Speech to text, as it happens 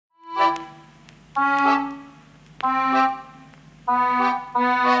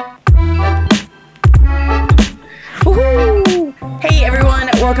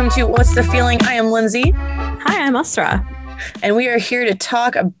welcome to What's the Feeling? I am Lindsay. Hi, I'm Asra. And we are here to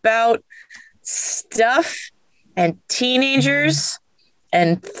talk about stuff and teenagers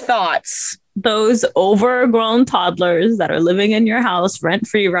and thoughts. Those overgrown toddlers that are living in your house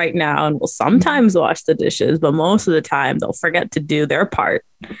rent-free right now and will sometimes wash the dishes, but most of the time they'll forget to do their part.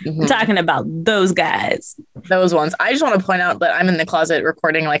 Mm-hmm. Talking about those guys. Those ones. I just want to point out that I'm in the closet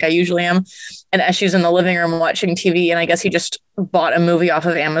recording like I usually am. And Eshu's in the living room watching TV. And I guess he just bought a movie off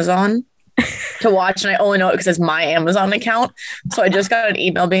of Amazon to watch. And I only know it because it's my Amazon account. So I just got an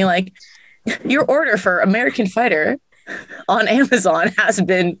email being like, your order for American Fighter on Amazon has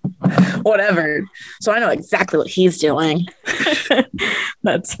been whatever. So I know exactly what he's doing.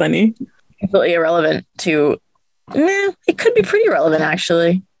 That's funny. Completely irrelevant to, it could be pretty relevant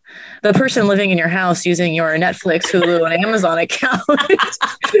actually. The person living in your house using your Netflix, Hulu, and Amazon account.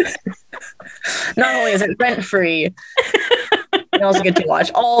 Not only is it rent-free, you also get to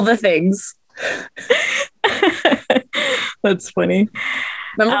watch all the things. That's funny.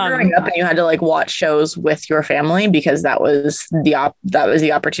 Remember growing up and you had to like watch shows with your family because that was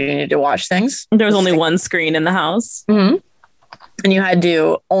the opportunity to watch things. There was only one screen in the house. Mm-hmm. And you had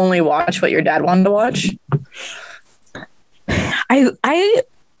to only watch what your dad wanted to watch. I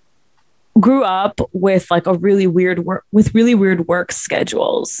grew up with like really weird work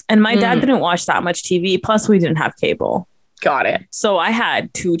schedules, and my dad didn't watch that much TV. Plus, we didn't have cable. Got it. So I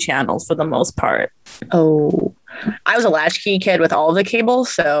had 2 channels for the most part. Oh, I was a latchkey kid with all of the cable.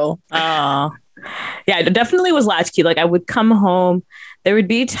 So, yeah, it definitely was latchkey. Like I would come home. There would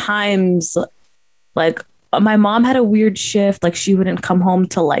be times like my mom had a weird shift. Like she wouldn't come home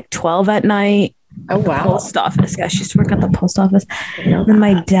till like 12 at night. Oh, wow. Post office. Yeah, she used to work at the post office. And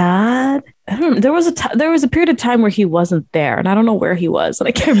my dad, I don't know, there was a period of time where he wasn't there, and I don't know where he was, and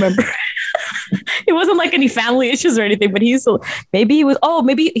I can't remember. It wasn't like any family issues or anything, but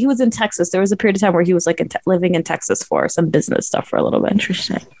maybe he was in Texas. There was a period of time where he was like living in Texas for some business stuff for a little bit.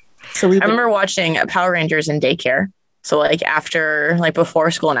 Interesting. So I remember watching Power Rangers in daycare. So like before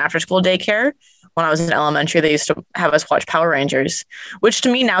school and after school daycare. When I was in elementary, they used to have us watch Power Rangers, which to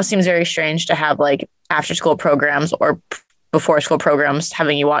me now seems very strange to have like after school programs or before school programs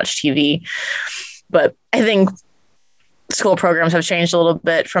having you watch TV. But I think school programs have changed a little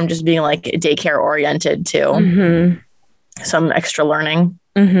bit from just being like daycare oriented to some extra learning.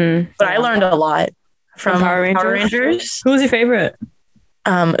 Mm-hmm. But I learned a lot from Power Rangers. Who was your favorite?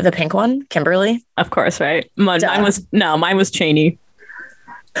 The pink one, Kimberly. Of course, right? Mine was Trini.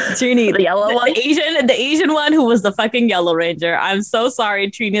 Trini, the yellow one, the Asian one who was the fucking Yellow Ranger. I'm so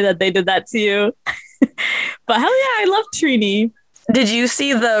sorry, Trini, that they did that to you. But hell yeah, I love Trini. Did you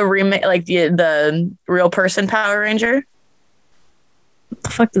see the remake, like the real person Power Ranger? What the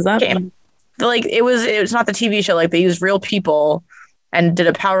fuck does that mean? Like it was not the TV show. Like they used real people and did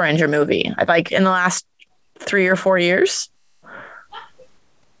a Power Ranger movie. Like in the last 3 or 4 years.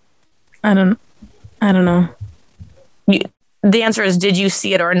 I don't know. The answer is, did you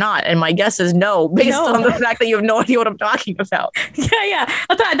see it or not? And my guess is no, based on the fact that you have no idea what I'm talking about. Yeah.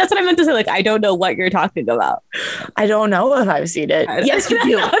 That's what I meant to say. Like, I don't know what you're talking about. I don't know if I've seen it. Yes, you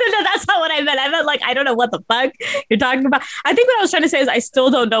do. No, that's not what I meant. I meant like, I don't know what the fuck you're talking about. I think what I was trying to say is I still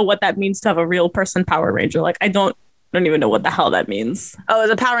don't know what that means to have a real person Power Ranger. Like, I don't even know what the hell that means. Oh,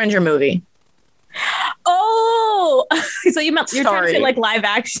 it's a Power Ranger movie. Oh, so you're trying to say like live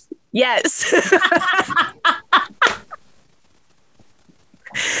action? Yes.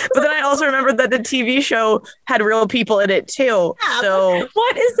 But then I also remembered that the TV show had real people in it too. Yeah, so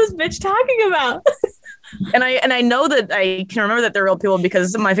what is this bitch talking about? And I know that I can remember that they're real people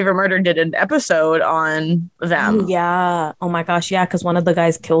because My Favorite Murder did an episode on them. Oh, yeah. Oh my gosh. Yeah. Because one of the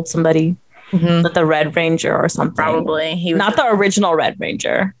guys killed somebody. Like the Red Ranger or something. Probably. He was not the original Red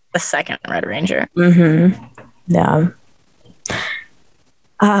Ranger. The second Red Ranger. Yeah.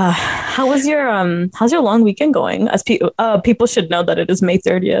 How's your long weekend going? As people should know that it is May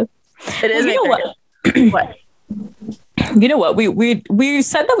 30th. It is May 30th. What? You know what? We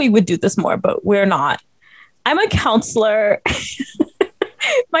said that we would do this more, but we're not. I'm a counselor.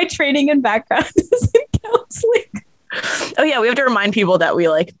 My training and background is in counseling. Oh yeah, we have to remind people that we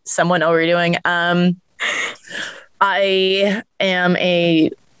like somewhat know what we're doing. I am a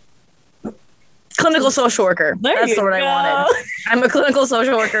clinical social worker. That's the word I wanted. I'm a clinical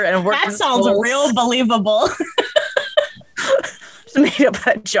social worker and work. That sounds real believable. Just made up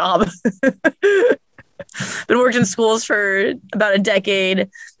that job. Been working in schools for about a decade,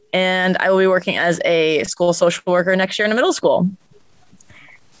 and I will be working as a school social worker next year in a middle school.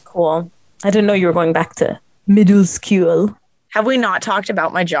 Cool. I didn't know you were going back to middle school. Have we not talked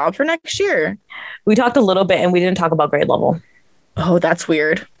about my job for next year? We talked a little bit, and we didn't talk about grade level. Oh, that's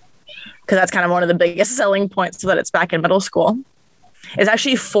weird. Because that's kind of one of the biggest selling points, so that it's back in middle school. It's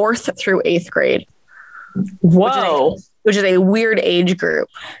actually 4th through 8th grade. Whoa. Which is a weird age group.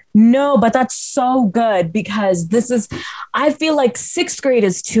 No, but that's so good because I feel like 6th grade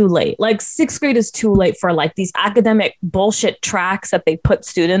is too late. Like 6th grade is too late for like these academic bullshit tracks that they put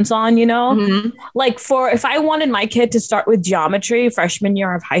students on, you know? Mm-hmm. Like if I wanted my kid to start with geometry freshman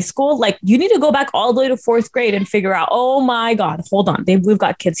year of high school, like you need to go back all the way to 4th grade and figure out, oh my God, hold on. We've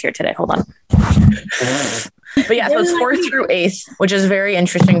got kids here today. Hold on. But yeah, so it's 4th through 8th, which is very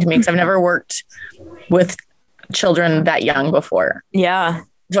interesting to me because I've never worked with children that young before. Yeah.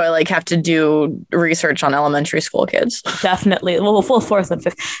 So I like have to do research on elementary school kids. Definitely. Well, full 4th and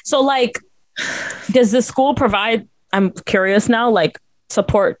 5th. So like, does the school provide, I'm curious now, like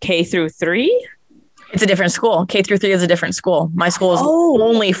support K through 3? It's a different school. K through 3 is a different school. My school is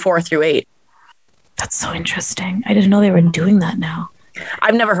only 4 through 8. That's so interesting. I didn't know they were doing that now.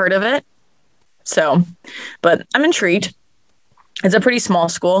 I've never heard of it. So, but I'm intrigued. It's a pretty small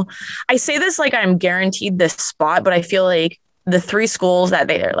school. I say this like I'm guaranteed this spot, but I feel like the 3 schools that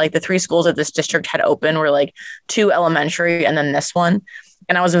the 3 schools that this district had open were like 2 elementary and then this one.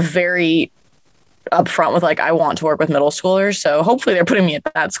 And I was very upfront with like, I want to work with middle schoolers. So hopefully they're putting me at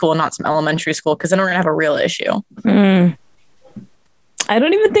that school and not some elementary school, because then we're going to have a real issue. I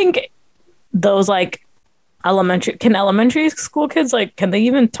don't even think those like elementary school kids, like, can they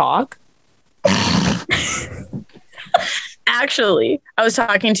even talk? Actually, I was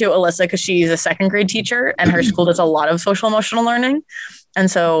talking to Alyssa because she's a 2nd grade teacher and her school does a lot of social emotional learning. And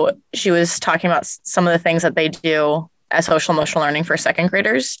so she was talking about some of the things that they do as social emotional learning for 2nd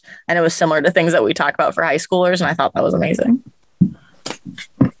graders. And it was similar to things that we talk about for high schoolers. And I thought that was amazing.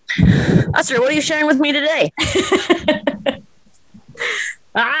 Asra, what are you sharing with me today?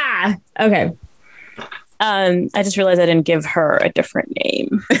 Okay. I just realized I didn't give her a different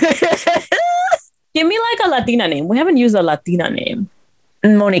name. Give me like a Latina name. We haven't used a Latina name.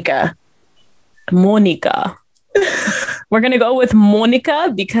 Monica. We're going to go with Monica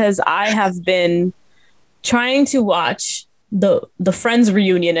because I have been trying to watch the Friends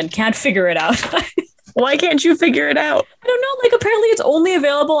reunion and can't figure it out. Why can't you figure it out? I don't know. Like apparently it's only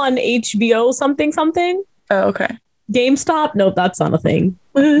available on HBO something. Oh, okay. GameStop? Nope, that's not a thing.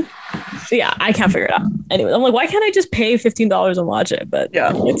 So yeah, I can't figure it out. Anyway, I'm like, why can't I just pay $15 and watch it? But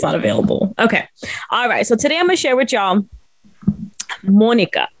yeah, it's not available. Okay. All right. So today I'm going to share with y'all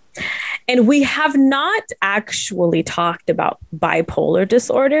Monica. And we have not actually talked about bipolar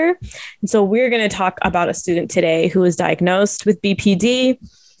disorder. And so we're going to talk about a student today who is diagnosed with BPD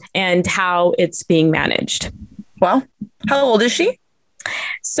and how it's being managed. Well, how old is she?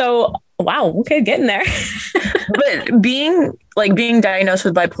 So, wow. Okay. Getting there. But being diagnosed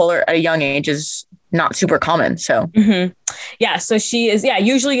with bipolar at a young age is not super common. So, yeah. So she is,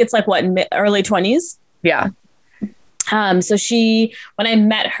 usually it's like what, early 20s. Yeah. So when I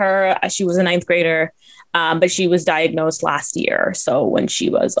met her, she was a 9th grader, but she was diagnosed last year. So when she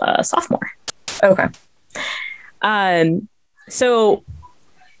was a sophomore. Okay. So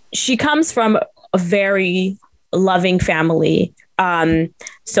she comes from a very loving family.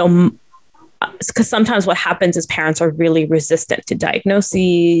 Because sometimes what happens is parents are really resistant to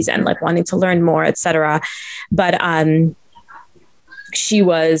diagnoses and like wanting to learn more, etc. But she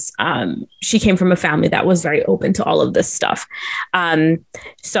came from a family that was very open to all of this stuff. Has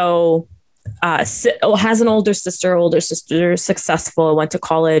an older sister, successful, went to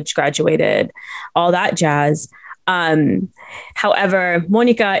college, graduated, all that jazz. However,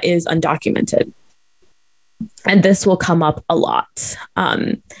 Monica is undocumented. And this will come up a lot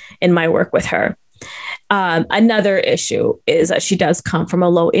in my work with her. Another issue is that she does come from a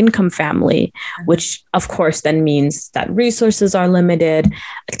low income family, which of course then means that resources are limited,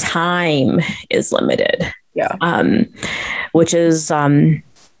 time is limited. Yeah. Which is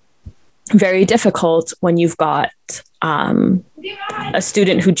very difficult when you've got a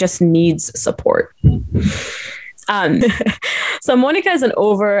student who just needs support. So Monica is an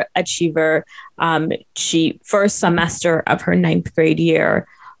overachiever. She first semester of her 9th grade year,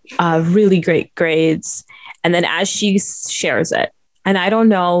 really great grades. And then as she shares it, and I don't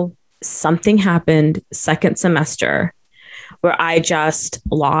know, something happened 2nd semester where I just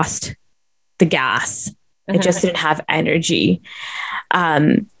lost the gas. I just didn't have energy.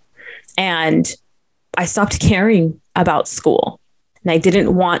 And I stopped caring about school and I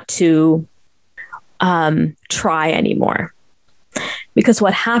didn't want to try anymore. Because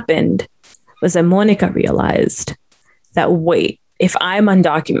what happened was that Monica realized that, wait, if I'm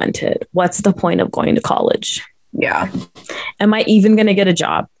undocumented, what's the point of going to college? Yeah. Am I even going to get a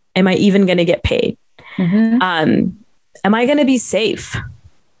job? Am I even going to get paid? Am I going to be safe?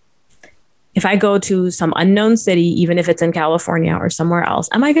 If I go to some unknown city, even if it's in California or somewhere else,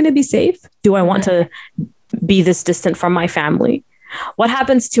 am I going to be safe? Do I want to be this distant from my family? What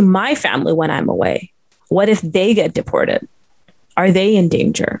happens to my family when I'm away? What if they get deported? Are they in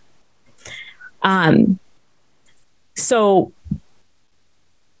danger? So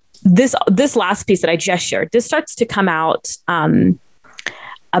this last piece that I just shared, this starts to come out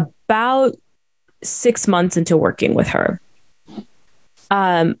about 6 months into working with her.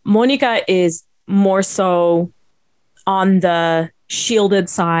 Monica is more so on the shielded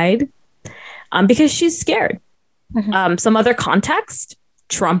side because she's scared. Some other context,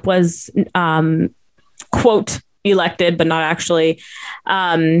 Trump was, quote, elected, but not actually.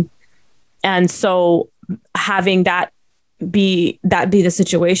 And so having that be the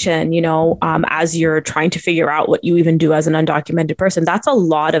situation, as you're trying to figure out what you even do as an undocumented person, that's a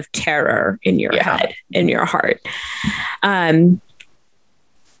lot of terror in your head, in your heart.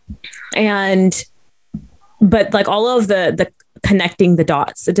 But like all of the connecting the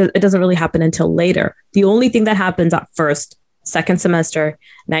dots, it doesn't really happen until later. The only thing that happens at first, second semester,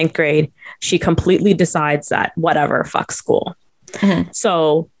 9th grade, she completely decides that whatever, fuck school.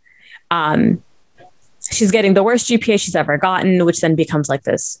 So, she's getting the worst GPA she's ever gotten, which then becomes like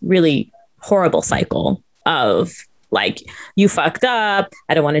this really horrible cycle of like, you fucked up,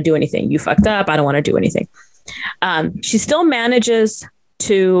 I don't want to do anything. You fucked up, I don't want to do anything. She still manages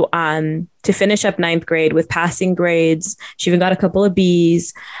to finish up 9th grade with passing grades. She even got a couple of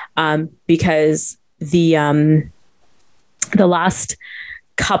B's because the last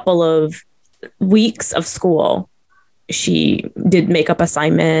couple of weeks of school, she did makeup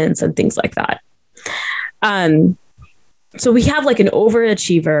assignments and things like that. So we have like an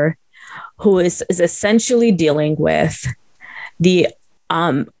overachiever who is essentially dealing with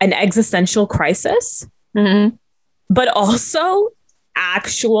an existential crisis, but also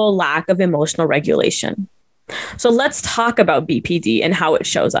actual lack of emotional regulation. So let's talk about BPD and how it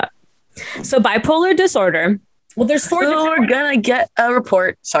shows up. So bipolar disorder. Well, there's four. So we're gonna get a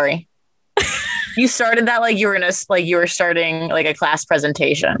report. Sorry, you started that like you were starting like a class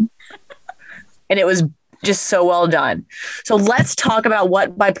presentation, and it was just so well done. So let's talk about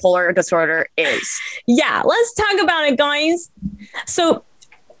what bipolar disorder is. Yeah, let's talk about it, guys. So,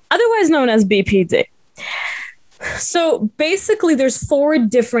 otherwise known as BPD. So basically, there's 4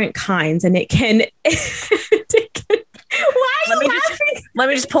 different kinds, and it can. Why are you laughing? Let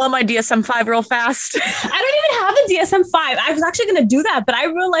me just pull out my DSM-5 real fast. I don't even have a DSM-5. I was actually going to do that, but I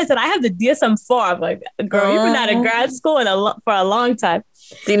realized that I have the DSM-4. I'm like, girl, you've been out of grad school for a long time.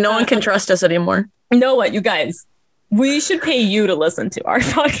 See, no one can trust us anymore. You know what, you guys? We should pay you to listen to our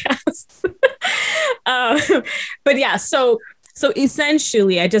podcast. But yeah, so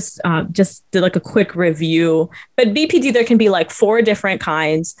essentially, I just did like a quick review. But BPD, there can be like 4 different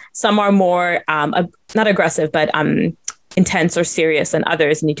kinds. Some are more not aggressive, but intense or serious, and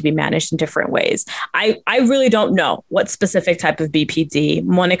others need to be managed in different ways. I really don't know what specific type of BPD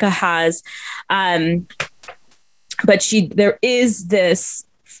Monica has, but there is this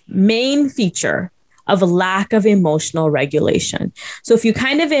main feature of a lack of emotional regulation. So if you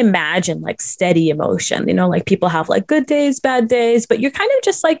kind of imagine like steady emotion, like people have like good days, bad days, but you're kind of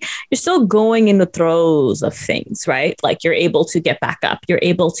just like, you're still going in the throes of things, right? Like you're able to get back up. You're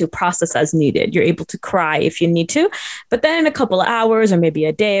able to process as needed. You're able to cry if you need to. But then in a couple of hours or maybe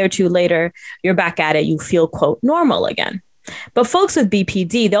a day or 2 later, you're back at it. You feel, quote, normal again. But folks with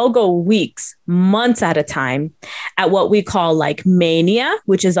BPD, they'll go weeks, months at a time at what we call like mania,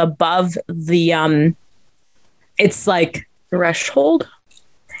 which is above the, it's like threshold.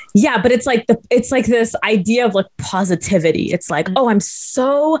 Yeah, but it's like this idea of like positivity. It's like, oh, I'm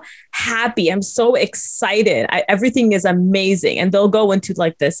so happy. I'm so excited. Everything is amazing. And they'll go into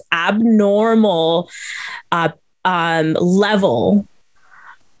like this abnormal level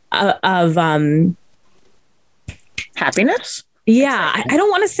of happiness. Yeah, I don't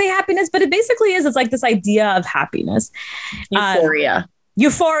want to say happiness, but it basically is. It's like this idea of happiness. Euphoria.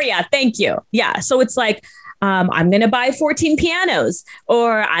 Euphoria. Thank you. Yeah. So it's like, I'm going to buy 14 pianos,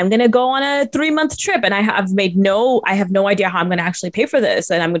 or I'm going to go on a 3-month trip, and I have no idea how I'm going to actually pay for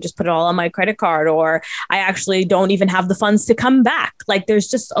this. And I'm going to just put it all on my credit card, or I actually don't even have the funds to come back. Like there's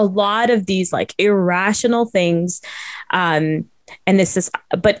just a lot of these like irrational things. And it's just,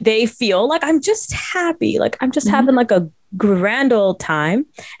 but they feel like I'm just happy. Like I'm just having like a grand old time.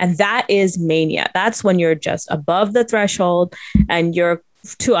 And that is mania. That's when you're just above the threshold and you're,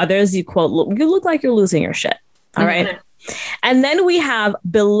 to others, you quote, you look like you're losing your shit. All right. And then we have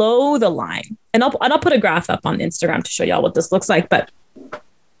below the line, and I'll put a graph up on Instagram to show y'all what this looks like. But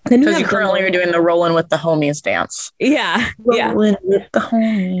Then because you currently are doing the rolling with the homies dance. Yeah. Rolling with the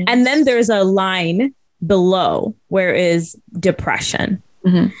homies. And then there's a line below where is depression.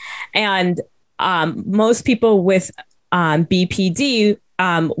 Mm-hmm. And most people with BPD,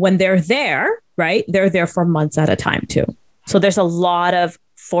 when they're there, right, they're there for months at a time too. So there's a lot of,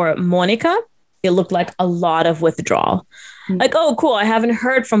 for Monica, it looked like a lot of withdrawal. Mm-hmm. Like, oh, cool, I haven't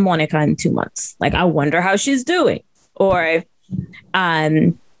heard from Monica in 2 months. Like, I wonder how she's doing. Or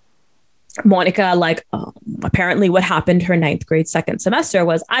Monica, like, apparently what happened her 9th grade second semester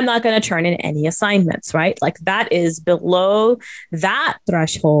was, I'm not going to turn in any assignments, right? Like, that is below that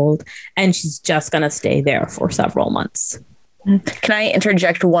threshold, and she's just going to stay there for several months. Can I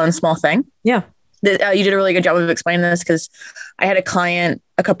interject one small thing? Yeah. You did a really good job of explaining this, because I had a client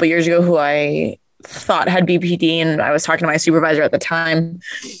a couple of years ago who I thought had BPD, and I was talking to my supervisor at the time,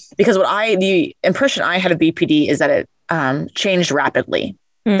 because the impression I had of BPD is that it changed rapidly.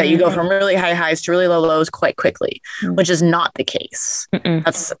 Mm-hmm. That you go from really high highs to really low lows quite quickly, which is not the case.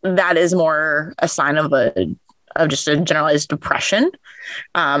 That is more a sign of just a generalized depression.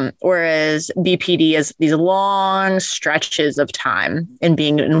 Whereas BPD is these long stretches of time in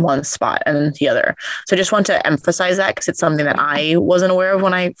being in one spot and then the other. So I just want to emphasize that, because it's something that I wasn't aware of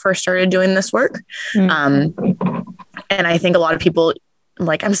when I first started doing this work. And I think a lot of people,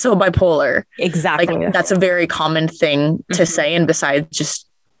 like, I'm so bipolar. Exactly. Like, that's a very common thing to say. And besides just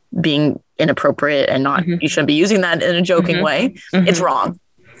being inappropriate and not, you shouldn't be using that in a joking way. It's wrong.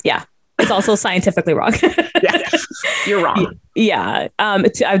 Yeah. It's also scientifically wrong. Yeah, you're wrong. Yeah.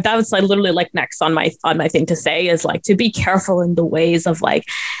 That was like literally like next on my thing to say is like to be careful in the ways of like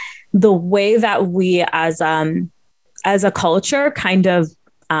the way that we as a culture kind of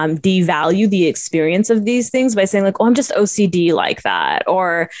devalue the experience of these things by saying like, oh, I'm just OCD like that.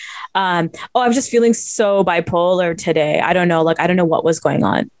 Or, oh, I'm just feeling so bipolar today. I don't know. Like, I don't know what was going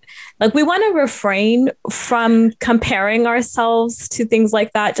on. Like, we want to refrain from comparing ourselves to things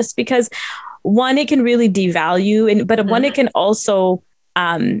like that, just because one, it can really devalue, but one, it can also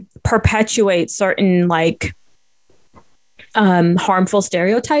perpetuate certain like harmful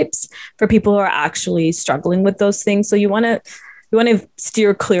stereotypes for people who are actually struggling with those things. So you want to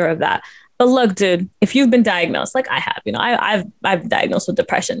steer clear of that. But look, dude, if you've been diagnosed, like I have, I've been diagnosed with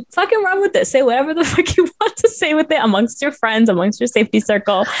depression, fucking run with it. Say whatever the fuck you want to say with it amongst your friends, amongst your safety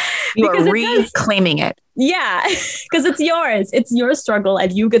circle. You are reclaiming it. Yeah, because it's yours. It's your struggle,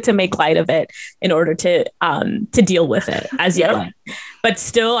 and you get to make light of it in order to deal with it as you go. But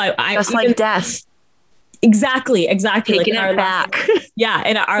still, I just like death. Exactly. Taking it back.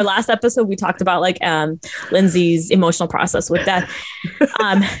 In our last episode, we talked about like Lindsay's emotional process with death.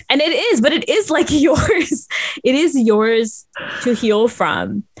 And it is like yours. It is yours to heal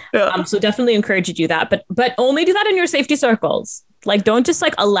from. Yeah. So definitely encourage you to do that, but only do that in your safety circles. Like, don't just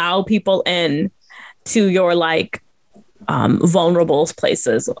like allow people in to your like vulnerable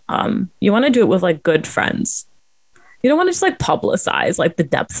places. You want to do it with like good friends. You don't want to just like publicize like the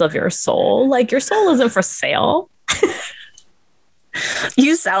depths of your soul. Like, your soul isn't for sale.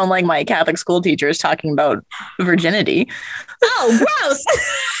 You sound like my Catholic school teachers talking about virginity. Oh, gross.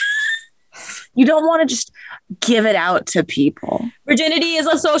 You don't want to just give it out to people. Virginity is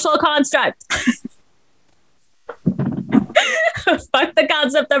a social construct. Fuck the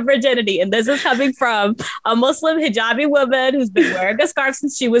concept of virginity. And this is coming from a Muslim hijabi woman who's been wearing a scarf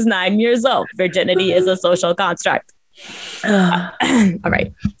since she was 9 years old. Virginity is a social construct. All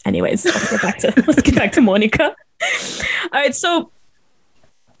right. Anyways, let's get back to Monica. All right. So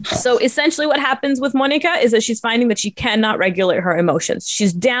essentially what happens with Monica is that she's finding that she cannot regulate her emotions.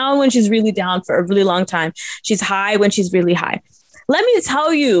 She's down when she's really down for a really long time. She's high when she's really high. Let me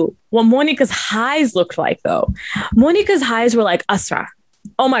tell you what Monica's highs looked like, though. Monica's highs were like, Asra,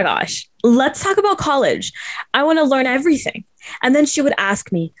 oh my gosh, let's talk about college. I want to learn everything. And then she would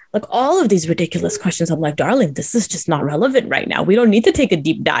ask me like all of these ridiculous questions. I'm like, darling, this is just not relevant right now. We don't need to take a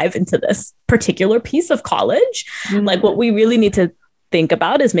deep dive into this particular piece of college. Mm-hmm. Like, what we really need to think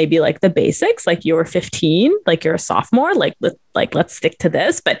about is maybe like the basics. Like, you're 15, like you're a sophomore, let's stick to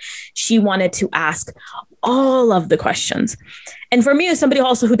this. But she wanted to ask all of the questions. And for me, as somebody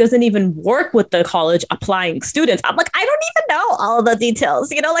also who doesn't even work with the college applying students, I'm like, I don't even know all of the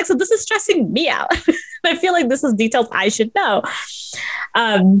details, so this is stressing me out. I feel like this is details I should know.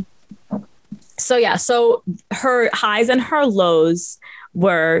 So her highs and her lows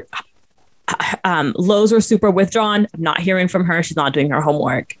were, lows were super withdrawn. I'm not hearing from her. She's not doing her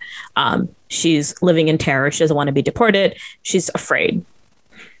homework. She's living in terror. She doesn't want to be deported. She's afraid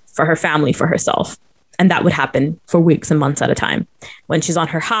for her family, for herself. And that would happen for weeks and months at a time. When she's on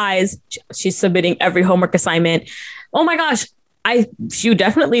her highs, she's submitting every homework assignment. Oh my gosh, she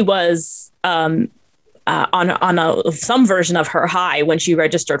definitely was on some version of her high when she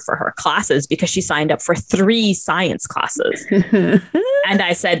registered for her classes, because she signed up for 3 science classes. And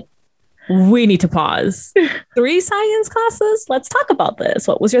I said, we need to pause. 3 science classes? Let's talk about this.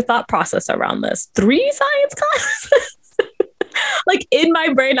 What was your thought process around this? 3 science classes? Like in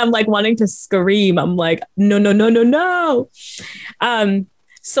my brain, I'm like wanting to scream. I'm like, no, no, no, no, no.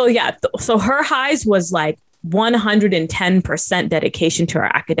 So yeah, so her highs was like 110% dedication to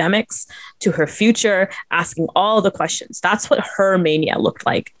her academics, to her future, asking all the questions. That's what her mania looked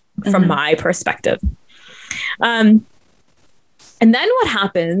like from my perspective. And then what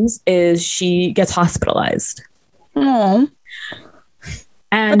happens is she gets hospitalized. Oh,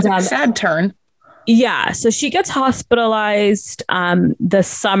 and that's a sad turn. Yeah, so she gets hospitalized the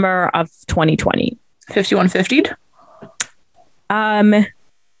summer of 2020. 5150'd?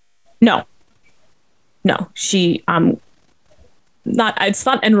 No, she it's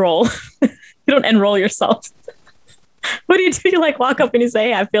not enroll. You don't enroll yourself. What do? You like walk up and you say,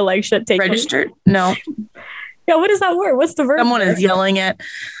 hey, I feel like shit, take registered me? No. Yeah, what is that word? What's the verb? Someone is yelling at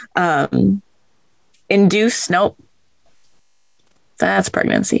induce. Nope. That's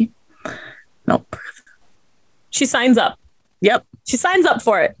pregnancy. Nope. She signs up. Yep. She signs up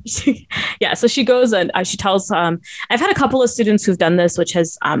for it. So she goes and she tells, I've had a couple of students who've done this, which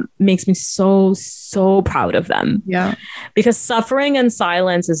has makes me so, so proud of them. Yeah. Because suffering and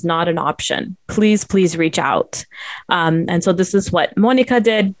silence is not an option. Please, please reach out. And so this is what Monica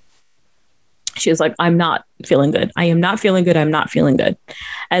did. She was like, I'm not feeling good. I am not feeling good. I'm not feeling good.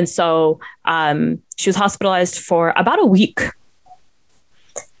 And so she was hospitalized for about a week.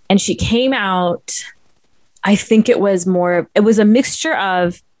 And she came out, I think it was a mixture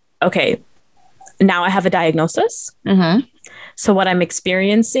of, okay, now I have a diagnosis. Mm-hmm. So what I'm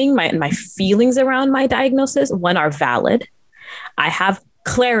experiencing, my feelings around my diagnosis, one, are valid. I have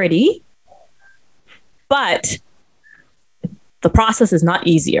clarity, but the process is not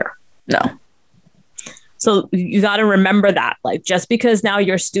easier. No. So you got to remember that, like, just because now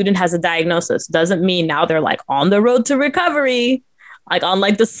your student has a diagnosis doesn't mean now they're like on the road to recovery, like on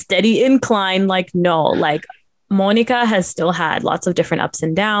like the steady incline. Like, no, like Monica has still had lots of different ups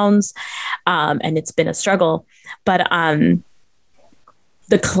and downs. And it's been a struggle, but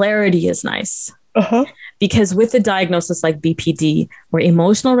the clarity is nice. Because with the diagnosis like BPD, where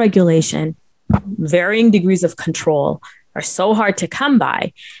emotional regulation, varying degrees of control are so hard to come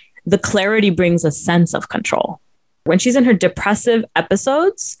by, the clarity brings a sense of control. When she's in her depressive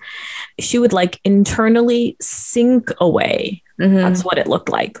episodes, she would like internally sink away. Mm-hmm. That's what it looked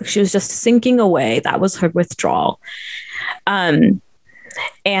like. She was just sinking away. That was her withdrawal. And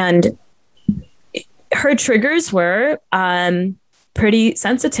her triggers were pretty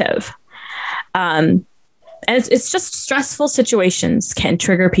sensitive. And it's just stressful situations can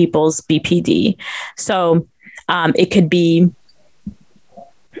trigger people's BPD. So it could be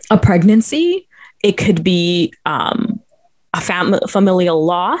a pregnancy. It could be a familial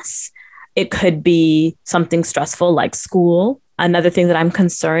loss. It could be something stressful like school. Another thing that I'm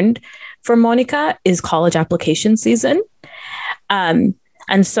concerned for Monica is college application season. And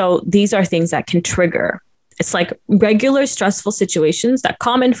so these are things that can trigger. It's like regular stressful situations that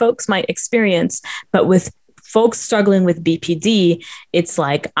common folks might experience, but with folks struggling with BPD, it's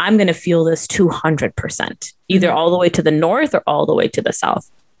like, I'm going to feel this 200%, either all the way to the north or all the way to the south.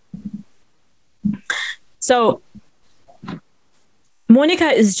 So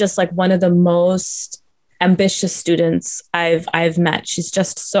Monica is just like one of the most ambitious students I've met. She's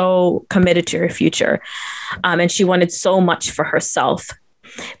just so committed to her future. And she wanted so much for herself.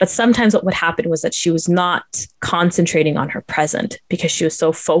 But sometimes what would happen was that she was not concentrating on her present because she was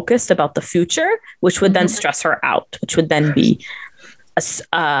so focused about the future, which would then stress her out, which would then be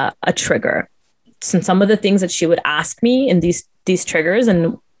a trigger. So some of the things that she would ask me in these triggers,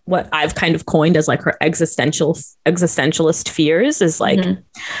 and what I've kind of coined as like her existentialist fears, is like,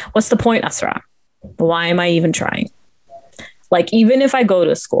 what's the point, Asra? Why am I even trying? Like, even if I go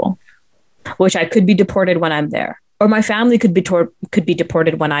to school, which I could be deported when I'm there, or my family could be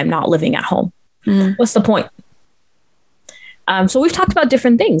deported when I'm not living at home. What's the point? So we've talked about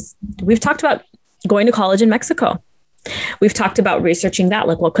different things. We've talked about going to college in Mexico. We've talked about researching that.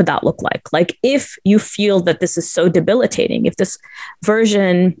 Like, what could that look like? Like, if you feel that this is so debilitating, if this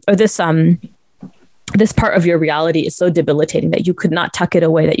version or this part of your reality is so debilitating that you could not tuck it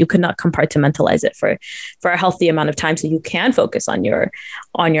away, that you could not compartmentalize it for a healthy amount of time so you can focus on your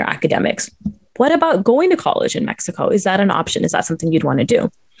academics. What about going to college in Mexico? Is that an option? Is that something you'd want to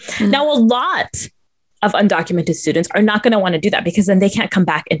do? Now, a lot of undocumented students are not going to want to do that because then they can't come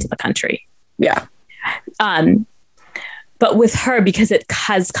back into the country. Yeah. But with her, because it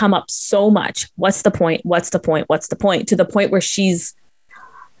has come up so much, what's the point? What's the point? What's the point? To the point where she's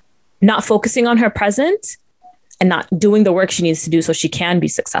not focusing on her present and not doing the work she needs to do so she can be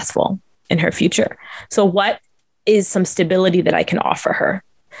successful in her future. So what is some stability that I can offer her?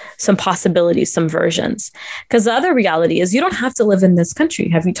 Some possibilities, some versions. Because the other reality is you don't have to live in this country.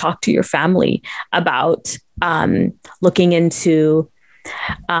 Have you talked to your family about looking into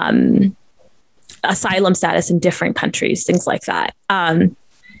asylum status in different countries, things like that?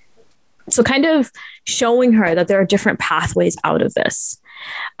 So kind of showing her that there are different pathways out of this.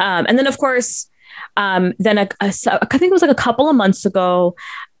 And then, of course, then I think it was like a couple of months ago,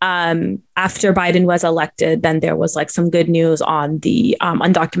 after Biden was elected, then there was like some good news on the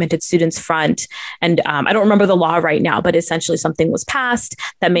undocumented students front. And I don't remember the law right now, but essentially something was passed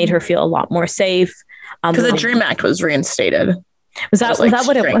that made her feel a lot more safe. Because the DREAM Act was reinstated. Was that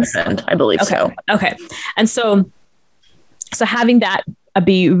what it was? I believe so. Okay. And so having that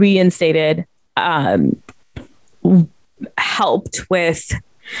be reinstated helped with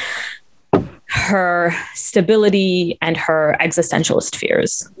her stability and her existentialist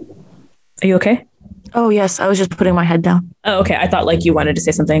fears. Are you okay? Oh, yes. I was just putting my head down. Oh, okay. I thought like you wanted to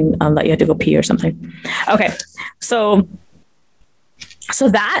say something, that you had to go pee or something. Okay. So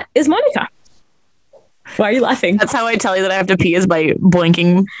that is Monica. Why are you laughing? That's how I tell you that I have to pee, is by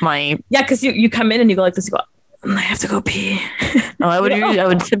blinking my... Yeah, because you come in and you go like this, you go, I have to go pee. Oh, I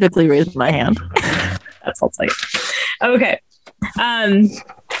would typically raise my hand. That's all like. Okay.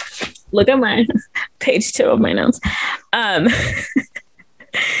 Look at my page 2 of my notes. I've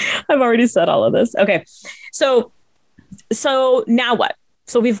already said all of this. Okay. So now what?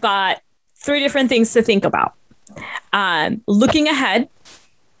 So we've got 3 different things to think about. Looking ahead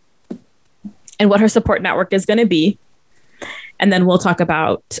and what her support network is going to be. And then we'll talk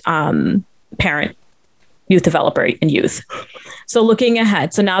about parent, youth developer, and youth. So looking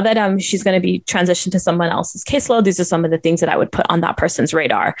ahead. So now that she's going to be transitioned to someone else's caseload, these are some of the things that I would put on that person's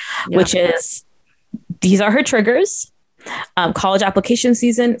radar, which is, these are her triggers. College application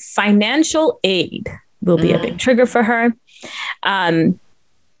season, financial aid will be a big trigger for her. And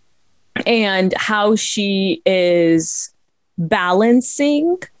how she is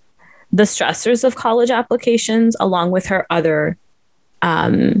balancing the stressors of college applications along with her other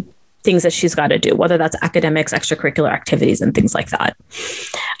things that she's got to do, whether that's academics, extracurricular activities, and things like that.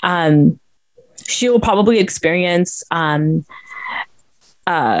 She will probably experience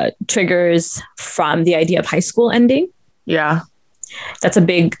triggers from the idea of high school ending. Yeah. That's a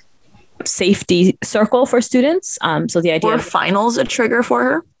big safety circle for students. So the idea of finals a trigger for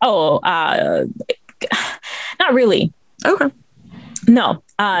her? Oh, not really. Okay. No.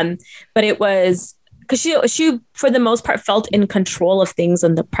 But it was because she, for the most part, felt in control of things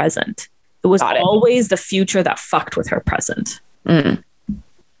in the present. It was always the future that fucked with her present.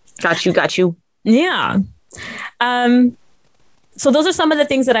 Got you. Yeah. So those are some of the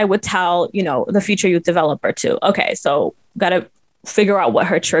things that I would tell, the future youth developer too. Okay. So got to figure out what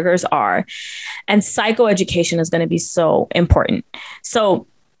her triggers are, and psychoeducation is going to be so important. So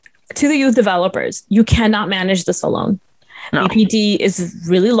to the youth developers, you cannot manage this alone. No. BPD is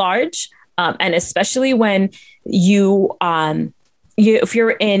really large. And especially when if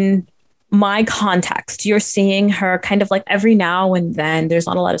you're in my context, you're seeing her kind of like every now and then. There's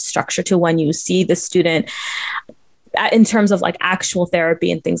not a lot of structure to when you see the student in terms of like actual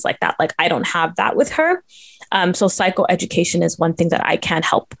therapy and things like that. Like I don't have that with her. So psychoeducation is one thing that I can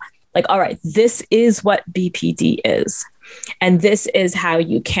help. Like, all right, this is what BPD is, and this is how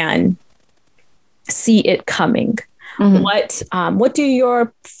you can see it coming. Mm-hmm. What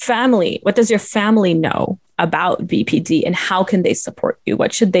does your family know about BPD, and how can they support you?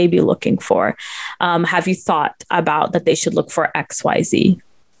 What should they be looking for? Have you thought about that they should look for XYZ?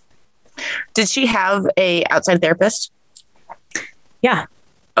 Did she have a outside therapist? Yeah.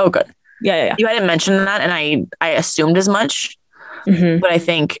 Oh, good. Yeah. You hadn't mentioned that, and I assumed as much. Mm-hmm. But I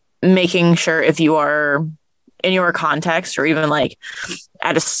think making sure, if you are in your context, or even like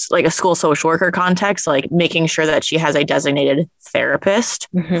at a school social worker context, like making sure that she has a designated therapist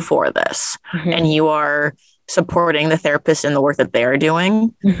for this, and you are supporting the therapist in the work that they are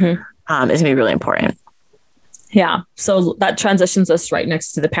doing, is going to be really important. Yeah. So that transitions us right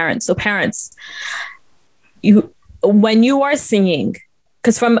next to the parents. So parents, when you are seeing,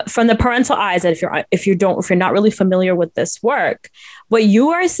 because from the parental eyes, that if you're not really familiar with this work, what you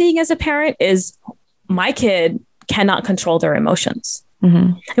are seeing as a parent is, my kid cannot control their emotions.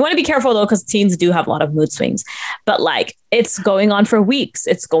 You want to be careful though, because teens do have a lot of mood swings, but like it's going on for weeks,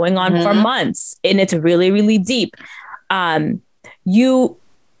 it's going on for months, and it's really, really deep. You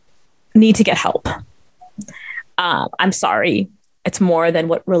need to get help. I'm sorry. It's more than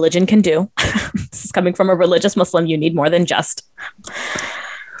what religion can do. This is coming from a religious Muslim. You need more than just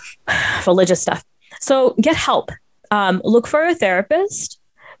religious stuff. So get help. Look for a therapist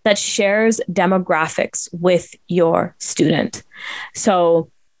that shares demographics with your student. So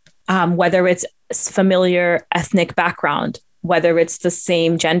whether it's familiar ethnic background, whether it's the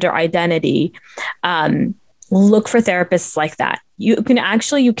same gender identity, look for therapists like that. You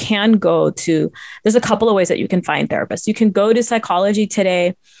can go to, there's a couple of ways that you can find therapists. You can go to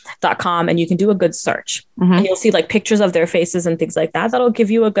psychologytoday.com and you can do a good search. And you'll see like pictures of their faces and things like that. That'll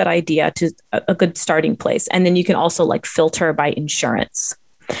give you a good idea to a good starting place. And then you can also like filter by insurance.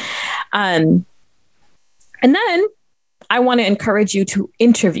 And then I want to encourage you to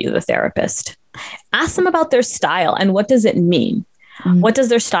interview the therapist. Ask them about their style and what does it mean? What does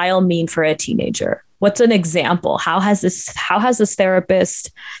their style mean for a teenager? What's an example? How has this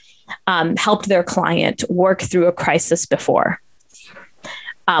therapist helped their client work through a crisis before?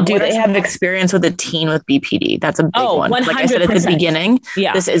 Do they have experience with a teen with BPD? That's a big one. 100%. Like I said at the beginning,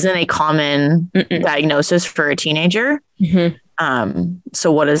 this isn't a common diagnosis for a teenager.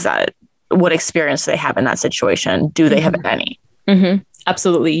 So what is that? What experience do they have in that situation? Do they have any?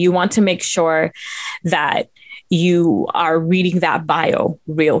 Absolutely. You want to make sure that you are reading that bio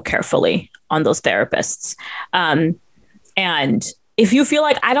real carefully on those therapists. And if you feel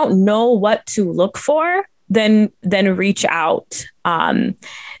like I don't know what to look for, then reach out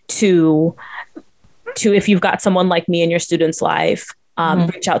to if you've got someone like me in your student's life,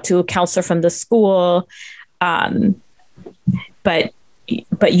 reach out to a counselor from the school. But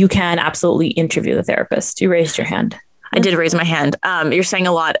you can absolutely interview the therapist. You raised your hand. I did raise my hand. You're saying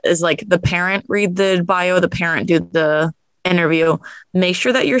a lot is like the parent read the bio, the parent do the interview. Make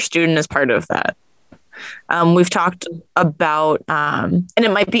sure that your student is part of that. We've talked about, and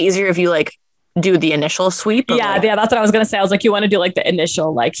it might be easier if you like do the initial sweep. Yeah, that's what I was going to say. I was like, you want to do like the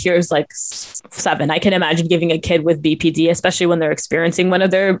initial, like here's like 7. I can imagine giving a kid with BPD, especially when they're experiencing one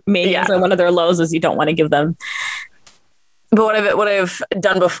of their manias or one of their lows, is you don't want to give them. But what I've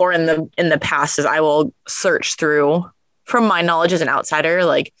done before in the past is I will search through, from my knowledge as an outsider,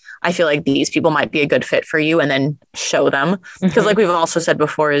 like I feel like these people might be a good fit for you, and then show them. Because like we've also said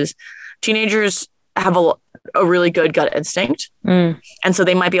before, is teenagers have a really good gut instinct. And so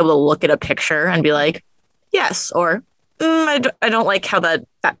they might be able to look at a picture and be like, yes, or I don't like how that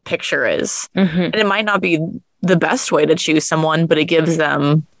picture is. And it might not be the best way to choose someone, but it gives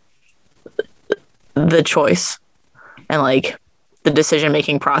them the choice and like the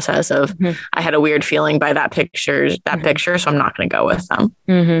decision-making process of I had a weird feeling by that picture, so I'm not going to go with them.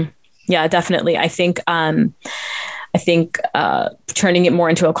 Yeah, definitely. I think turning it more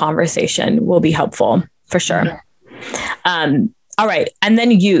into a conversation will be helpful for sure. All right. And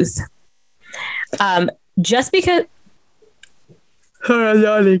then youth. Just because.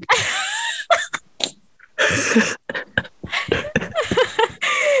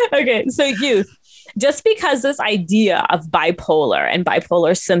 Okay. So youth. Just because this idea of bipolar and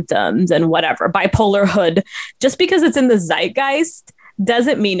bipolar symptoms and whatever, bipolarhood, just because it's in the zeitgeist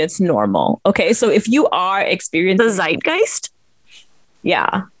doesn't mean it's normal. Okay. So if you are experiencing the zeitgeist.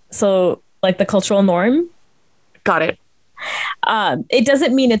 Yeah. So like the cultural norm. Got it. It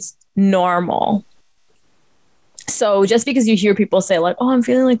doesn't mean it's normal. So just because you hear people say like, oh, I'm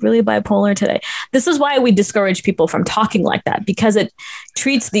feeling like really bipolar today. This is why we discourage people from talking like that, because it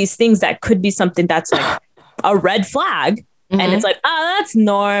treats these things that could be something that's like a red flag. And it's like, oh, that's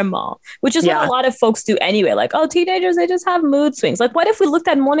normal, which is what a lot of folks do anyway. Like, oh, teenagers, they just have mood swings. Like, what if we looked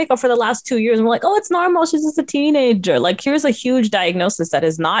at Monica for the last 2 years and we're like, oh, it's normal. She's just a teenager. Like, here's a huge diagnosis that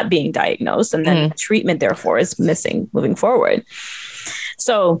is not being diagnosed. And then treatment, therefore, is missing moving forward.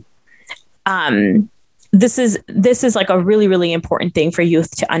 So this is like a really, really important thing for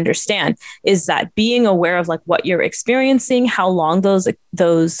youth to understand, is that being aware of like what you're experiencing, how long those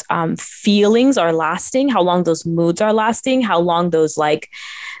feelings are lasting, how long those moods are lasting, how long those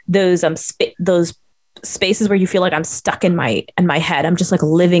spaces where you feel like I'm stuck in my head. I'm just like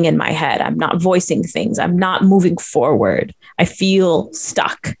living in my head. I'm not voicing things. I'm not moving forward. I feel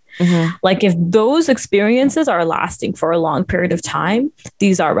stuck. Like if those experiences are lasting for a long period of time,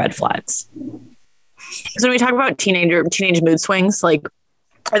 these are red flags. So when we talk about teenage mood swings, like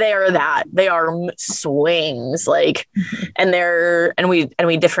they are swings, like, and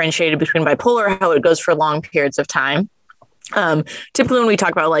we differentiated between bipolar, how it goes for long periods of time. Typically when we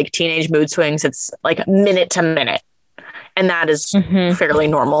talk about like teenage mood swings, it's like minute to minute, and that is fairly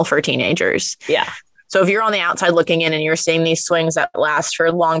normal for teenagers. Yeah. So if you're on the outside looking in and you're seeing these swings that last for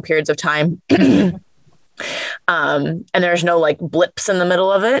long periods of time, and there's no like blips in the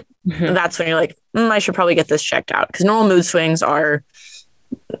middle of it, that's when you're like, I should probably get this checked out, because normal mood swings are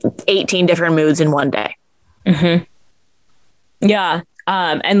 18 different moods in one day. Yeah.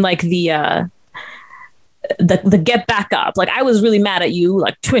 And like the get back up. Like, I was really mad at you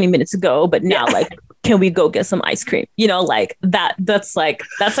like 20 minutes ago, but now like, can we go get some ice cream? You know, like that's like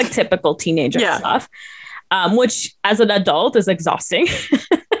typical teenager stuff, which as an adult is exhausting.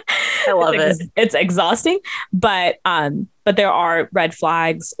 I love it. It's exhausting, but there are red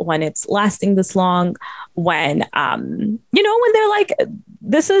flags when it's lasting this long, when, when they're like,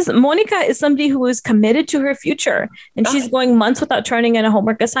 Monica is somebody who is committed to her future, and she's going months without turning in a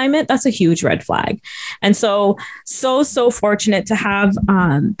homework assignment. That's a huge red flag. And so fortunate to have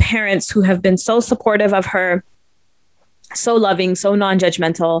parents who have been so supportive of her, so loving, so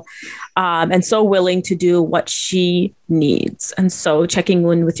non-judgmental, and so willing to do what she needs. And so checking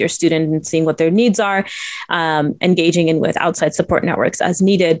in with your student and seeing what their needs are, engaging in with outside support networks as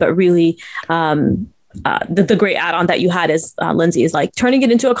needed, but really the great add-on that you had is, Lindsay, is like turning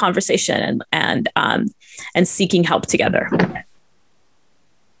it into a conversation and seeking help together.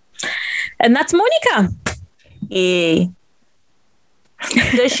 And that's Monica.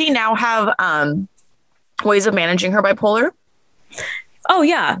 Does she now have ways of managing her bipolar? Oh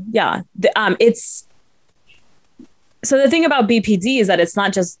yeah. It's so the thing about BPD is that it's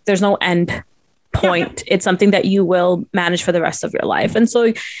not just, there's no end point. It's something that you will manage for the rest of your life. And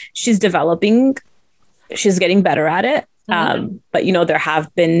so she's getting better at it. But there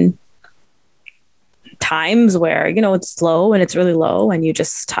have been times where, it's low and it's really low, and you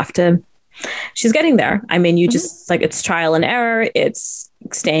just have to, she's getting there. I mean, you just like, it's trial and error. It's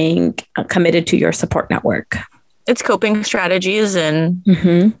staying committed to your support network. It's coping strategies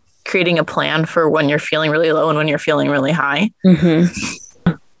and creating a plan for when you're feeling really low and when you're feeling really high.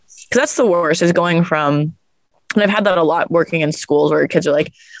 Because that's the worst, is going from, and I've had that a lot working in schools where kids are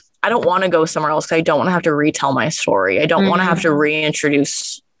like, I don't want to go somewhere else because I don't want to have to retell my story. I don't want to have to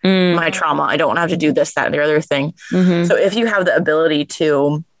reintroduce my trauma. I don't want to have to do this, that, and the other thing. So if you have the ability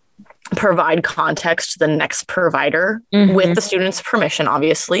to provide context to the next provider with the student's permission,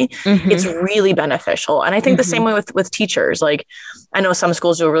 obviously, it's really beneficial. And I think the same way with teachers. Like, I know some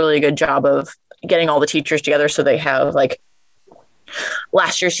schools do a really good job of getting all the teachers together, so they have like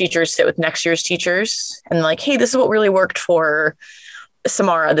last year's teachers sit with next year's teachers and like, hey, this is what really worked for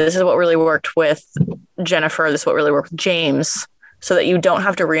Samara. This is what really worked with Jennifer. This is what really worked with James, so that you don't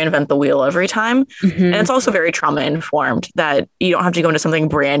have to reinvent the wheel every time. And it's also very trauma informed, that you don't have to go into something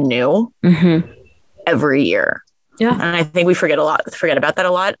brand new every year. Yeah. And I think we forget about that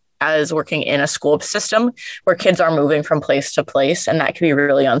a lot as working in a school system where kids are moving from place to place, and that can be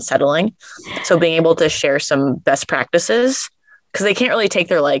really unsettling. So being able to share some best practices, because they can't really take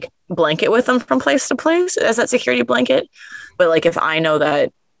their like blanket with them from place to place as that security blanket. But like, if I know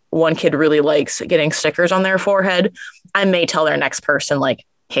that one kid really likes getting stickers on their forehead, I may tell their next person like,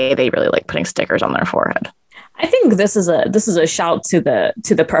 hey, they really like putting stickers on their forehead. I think this is a shout to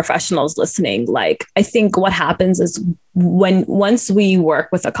the professionals listening. Like, I think what happens is once we work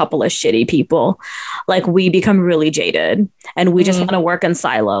with a couple of shitty people, like, we become really jaded and we just want to work in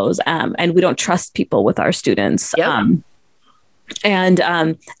silos, and we don't trust people with our students. And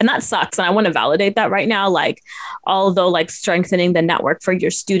that sucks. And I want to validate that right now. Like, although like strengthening the network for your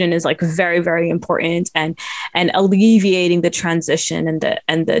student is like very, very important, and alleviating the transition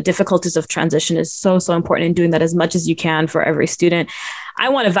and the difficulties of transition is so, so important, in doing that as much as you can for every student. I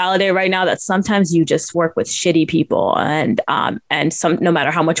want to validate right now that sometimes you just work with shitty people, and no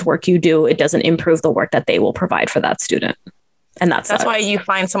matter how much work you do, it doesn't improve the work that they will provide for that student. And that's why you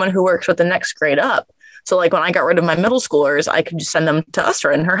find someone who works with the next grade up. So like, when I got rid of my middle schoolers, I could just send them to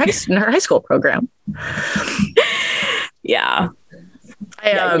Asra in her high school program. Yeah.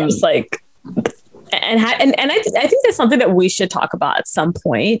 Just like, and I think that's something that we should talk about at some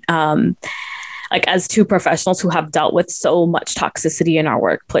point. Like, as two professionals who have dealt with so much toxicity in our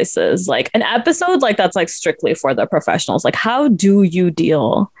workplaces, like an episode like that's like strictly for the professionals. Like, how do you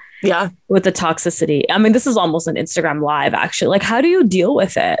deal with the toxicity? I mean, this is almost an Instagram live, actually. Like, how do you deal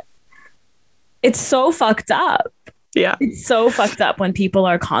with it? It's so fucked up. Yeah. It's so fucked up when people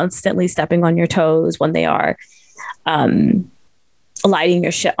are constantly stepping on your toes, when they are lighting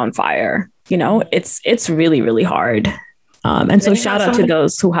your shit on fire. It's really, really hard. And so shout out to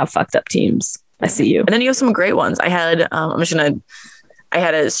those who have fucked up teams. I see you. And then you have some great ones. I had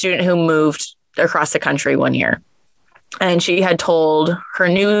a student who moved across the country one year, and she had told her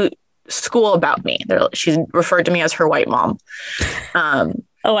new school about me. She referred to me as her white mom.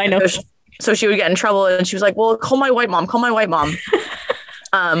 Oh, I know. So she would get in trouble, and she was like, well, call my white mom.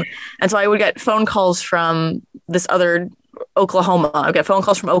 And so I would get phone calls from this other Oklahoma. I would get phone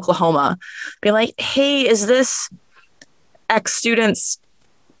calls from Oklahoma being like, hey, is this ex student's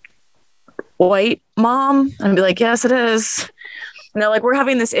white mom? And I'd be like, yes, it is. And they're like, we're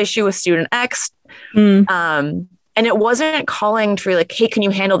having this issue with student X. And it wasn't calling to be like, hey, can you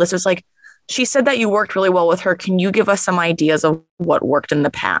handle this? It was like, she said that you worked really well with her. Can you give us some ideas of what worked in the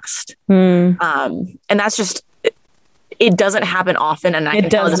past? And that's just, it doesn't happen often. And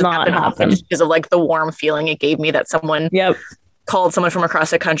it does not happen often because of like the warm feeling it gave me that someone called someone from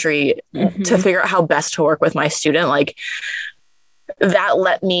across the country to figure out how best to work with my student. Like that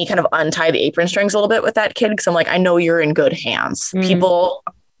let me kind of untie the apron strings a little bit with that kid. Cause I'm like, I know you're in good hands. People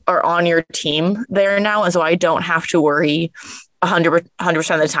are on your team there now. And so I don't have to worry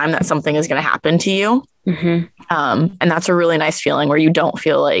 100% of the time that something is going to happen to you. And that's a really nice feeling where you don't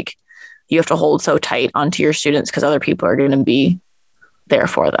feel like you have to hold so tight onto your students because other people are going to be there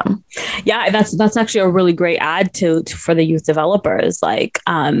for them. Yeah, that's actually a really great add to for the youth developers. Like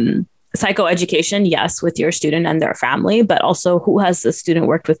psychoeducation, yes, with your student and their family, but also who has the student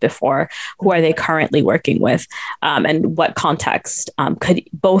worked with before? Who are they currently working with? And what context could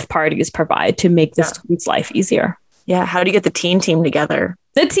both parties provide to make the student's life easier? Yeah. How do you get the teen team together?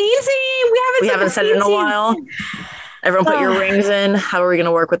 The teen team. We haven't said it in a while. Everyone put your rings in. How are we going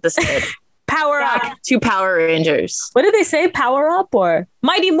to work with this kid? Power up. 2 Power Rangers. What did they say? Power up or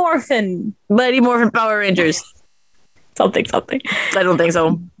Mighty Morphin? Mighty Morphin Power Rangers. Something. I don't think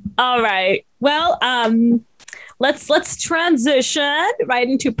so. All right. Well, let's transition right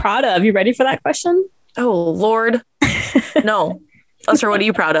into proud of. You ready for that question? Oh, Lord. No. Asra, what are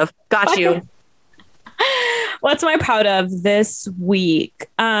you proud of? Got you. What's my proud of this week?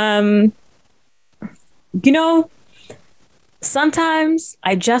 Sometimes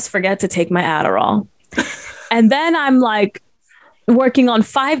I just forget to take my Adderall. And then I'm like working on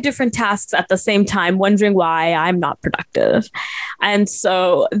 5 different tasks at the same time, wondering why I'm not productive. And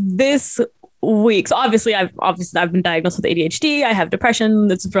so this week, so obviously I've been diagnosed with ADHD. I have depression.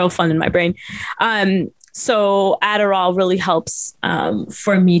 It's real fun in my brain. So Adderall really helps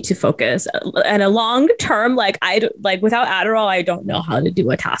for me to focus. And a long term, without Adderall, I don't know how to do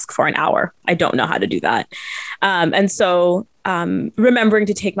a task for an hour. I don't know how to do that. And so remembering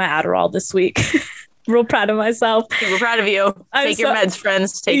to take my Adderall this week. Real proud of myself. We're proud of you. Take your meds,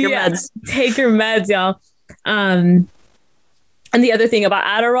 friends. Take your meds. Take your meds, y'all. And the other thing about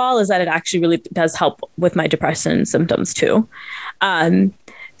Adderall is that it actually really does help with my depression symptoms too.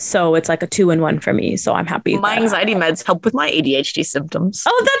 So it's like a 2-in-1 for me. So I'm happy. My anxiety meds help with my ADHD symptoms.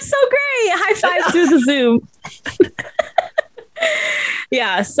 Oh, that's so great. High five through the Zoom.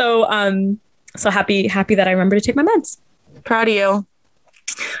 Yeah. So happy that I remember to take my meds. Proud of you.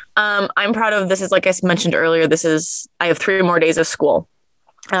 I'm proud of this. Is like I mentioned earlier, I have 3 more days of school.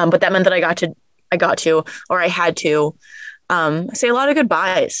 But that meant that I had to say a lot of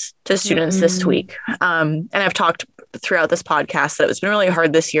goodbyes to students this week. And I've talked throughout this podcast that it's been really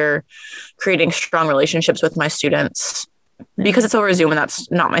hard this year creating strong relationships with my students because it's over Zoom and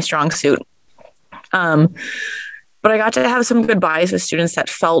that's not my strong suit. But I got to have some goodbyes with students that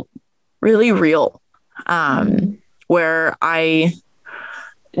felt really real, where I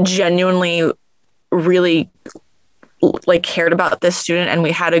genuinely really cared about this student and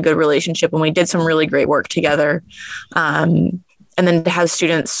we had a good relationship and we did some really great work together. And then to have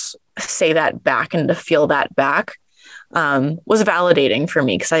students say that back and to feel that back was validating for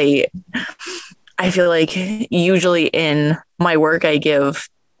me because I feel like usually in my work I give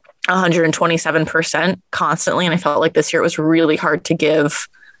 127% constantly, and I felt like this year it was really hard to give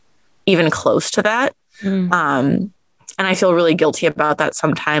even close to that. And I feel really guilty about that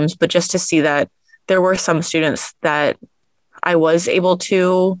sometimes, but just to see that there were some students that I was able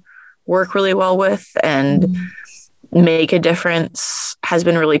to work really well with and make a difference has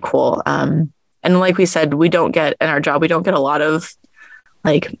been really cool. And like we said, we don't get a lot of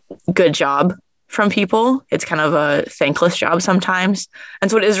good job from people. It's kind of a thankless job sometimes. And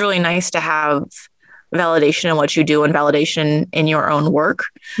so it is really nice to have validation in what you do and validation in your own work.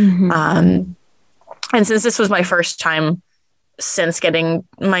 And since this was my first time since getting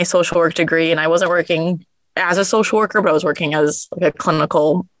my social work degree, and I wasn't working as a social worker, but I was working as a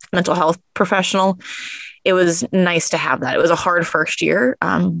clinical mental health professional, it was nice to have that. It was a hard first year,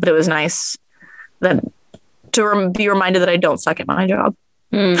 but it was nice to be reminded that I don't suck at my job.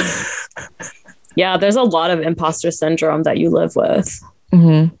 Yeah, there's a lot of imposter syndrome that you live with.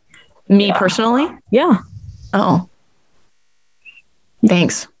 Me personally? Yeah. Oh.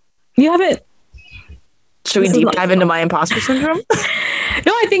 Thanks. You haven't. Should we deep dive into my imposter syndrome?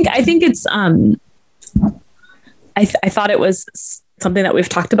 No, I think it's I thought it was something that we've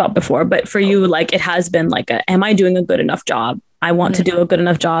talked about before, but for you, like it has been like, am I doing a good enough job? I want to do a good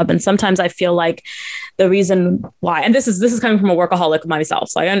enough job. And sometimes I feel like the reason why, and this is coming from a workaholic myself,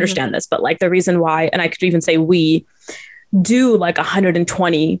 so I understand this, but like the reason why, and I could even say we do like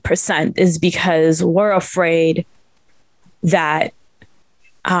 120% is because we're afraid that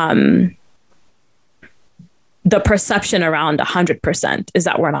the perception around 100% is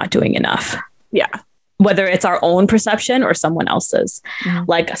that we're not doing enough. Yeah. Whether it's our own perception or someone else's.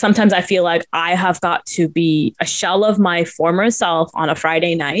 Like sometimes I feel like I have got to be a shell of my former self on a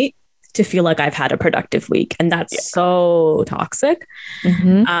Friday night to feel like I've had a productive week. And that's so toxic.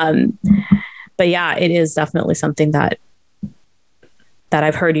 But yeah, it is definitely something that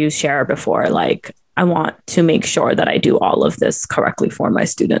I've heard you share before. Like, I want to make sure that I do all of this correctly for my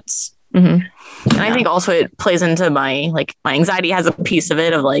students. And I think also it plays into my anxiety has a piece of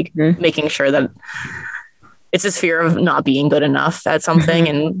it of like making sure that it's this fear of not being good enough at something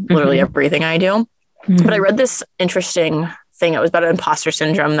and literally everything I do. But I read this interesting thing. It was about imposter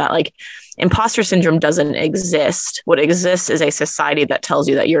syndrome, that like imposter syndrome doesn't exist. What exists is a society that tells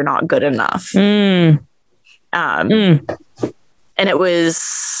you that you're not good enough. And it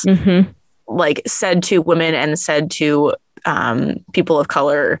was like said to women and said to people of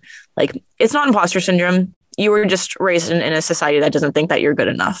color, like, it's not imposter syndrome. You were just raised in a society that doesn't think that you're good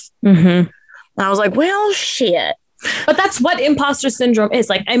enough. And I was like, well, shit. But that's what imposter syndrome is.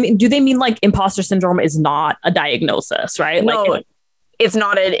 Like, I mean, do they mean like imposter syndrome is not a diagnosis, right? No, like, it's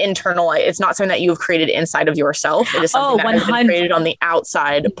not an internal, it's not something that you've created inside of yourself. It is something that has been created on the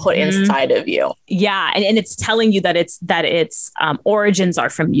outside, put inside of you. Yeah. And it's telling you that its origins are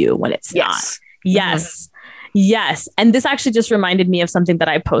from you when it's not. Yes. Yes. And this actually just reminded me of something that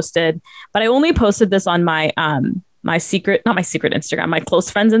I posted, but I only posted this on my, not my secret Instagram, my close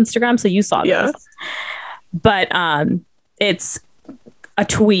friend's Instagram. So you saw this, but it's a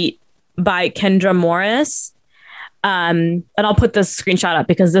tweet by Kendra Morris. And I'll put this screenshot up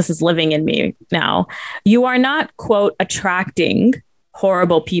because this is living in me now. You are not, quote, attracting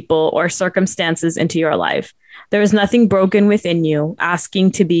horrible people or circumstances into your life. There is nothing broken within you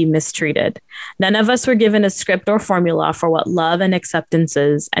asking to be mistreated. None of us were given a script or formula for what love and acceptance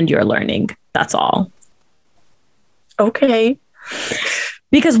is, and you're learning. That's all. Okay.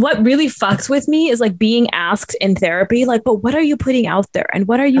 Because what really fucks with me is like being asked in therapy, like, but what are you putting out there? And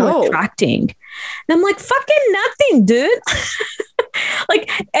what are you attracting? And I'm like, fucking nothing, dude. Like,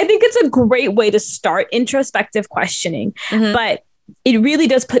 I think it's a great way to start introspective questioning, but it really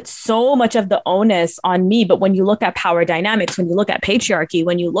does put so much of the onus on me. But when you look at power dynamics, when you look at patriarchy,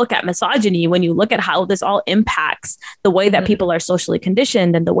 when you look at misogyny, when you look at how this all impacts the way that people are socially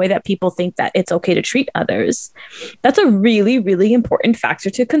conditioned and the way that people think that it's okay to treat others, that's a really, really important factor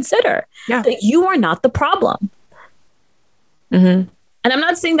to consider. Yeah. That you are not the problem. And I'm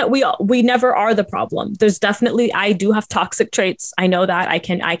not saying that we never are the problem. There's definitely, I do have toxic traits. I know that I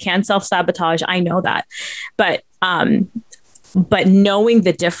can self-sabotage. I know that. But knowing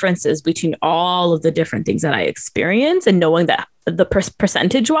the differences between all of the different things that I experience and knowing that the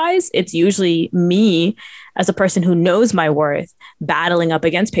percentage wise, it's usually me as a person who knows my worth battling up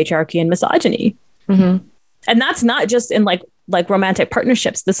against patriarchy and misogyny. And that's not just in like romantic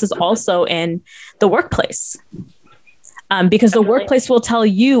partnerships. This is also in the workplace. Because the workplace will tell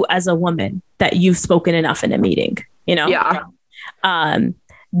you as a woman that you've spoken enough in a meeting, you know?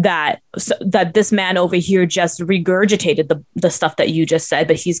 That this man over here just regurgitated the stuff that you just said,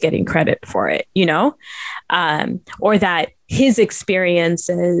 but he's getting credit for it, you know? Or that his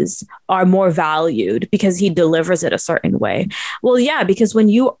experiences are more valued because he delivers it a certain way. Well, yeah, because when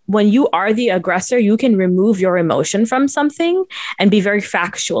you are the aggressor, you can remove your emotion from something and be very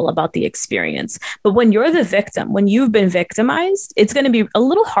factual about the experience. But when you're the victim, when you've been victimized, it's going to be a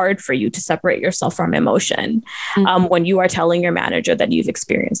little hard for you to separate yourself from emotion when you are telling your manager that you've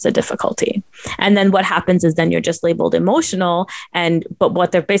experienced a difficulty. And then what happens is then you're just labeled emotional. But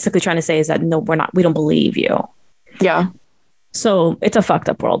what they're basically trying to say is that, no, we don't believe you. Yeah. So it's a fucked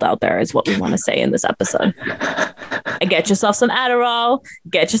up world out there is what we want to say in this episode. Get yourself some Adderall,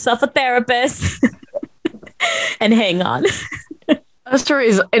 get yourself a therapist, and hang on. Our story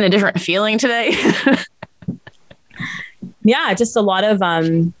is in a different feeling today. Yeah, just a lot of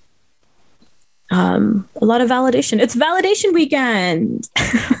validation. It's validation weekend.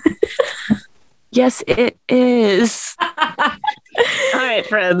 Yes, it is. All right,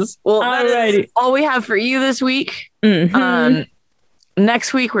 friends. Well, that is all we have for you this week.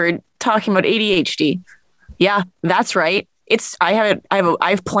 Next week we're talking about ADHD. Yeah, that's right.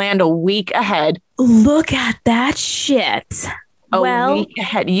 I've planned a week ahead. Look at that shit. A week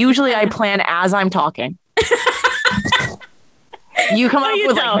ahead. Usually I plan as I'm talking. You come up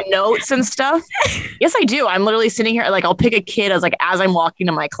with like notes and stuff. Yes, I do. I'm literally sitting here, like I'll pick a kid as I'm walking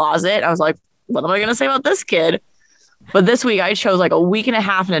to my closet. I was like, what am I gonna say about this kid? But this week I chose like a week and a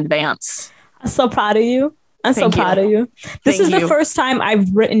half in advance. I'm so proud of you. I'm so proud of you. This is the first time I've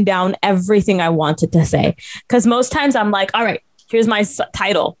written down everything I wanted to say. Because most times I'm like, all right, here's my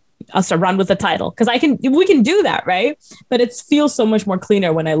title. I'll start run with the title because we can do that, right? But it feels so much more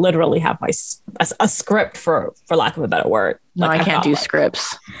cleaner when I literally have a script for lack of a better word. No, I can't do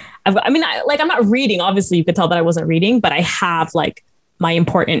scripts. I'm not reading. Obviously, you could tell that I wasn't reading, but I have like my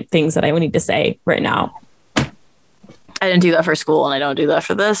important things that I would need to say right now. I didn't do that for school, and I don't do that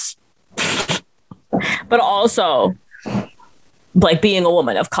for this. But also, like being a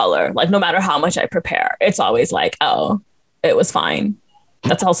woman of color, like no matter how much I prepare, it's always like, oh, it was fine.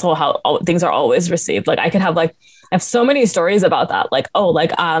 That's also how things are always received. Like I have so many stories about that. Like,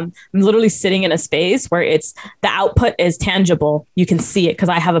 I'm literally sitting in a space where the output is tangible. You can see it because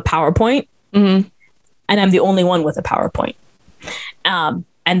I have a PowerPoint and I'm the only one with a PowerPoint. And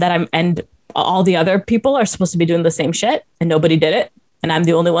all the other people are supposed to be doing the same shit and nobody did it. And I'm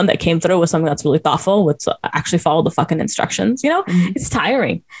the only one that came through with something that's really thoughtful, with actually follow the fucking instructions. It's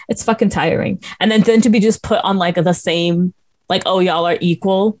tiring. It's fucking tiring. And then to be just put on like the same, like, oh, y'all are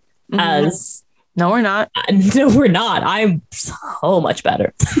equal as. No, we're not. No, we're not. I'm so much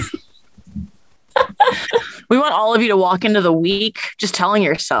better. We want all of you to walk into the week just telling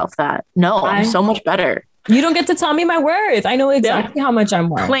yourself that. No, I'm so much better. You don't get to tell me my worth. I know exactly how much I'm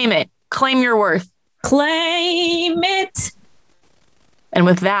worth. Claim it. Claim your worth. Claim it. And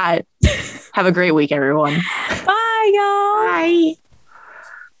with that, have a great week, everyone. Bye, y'all. Bye.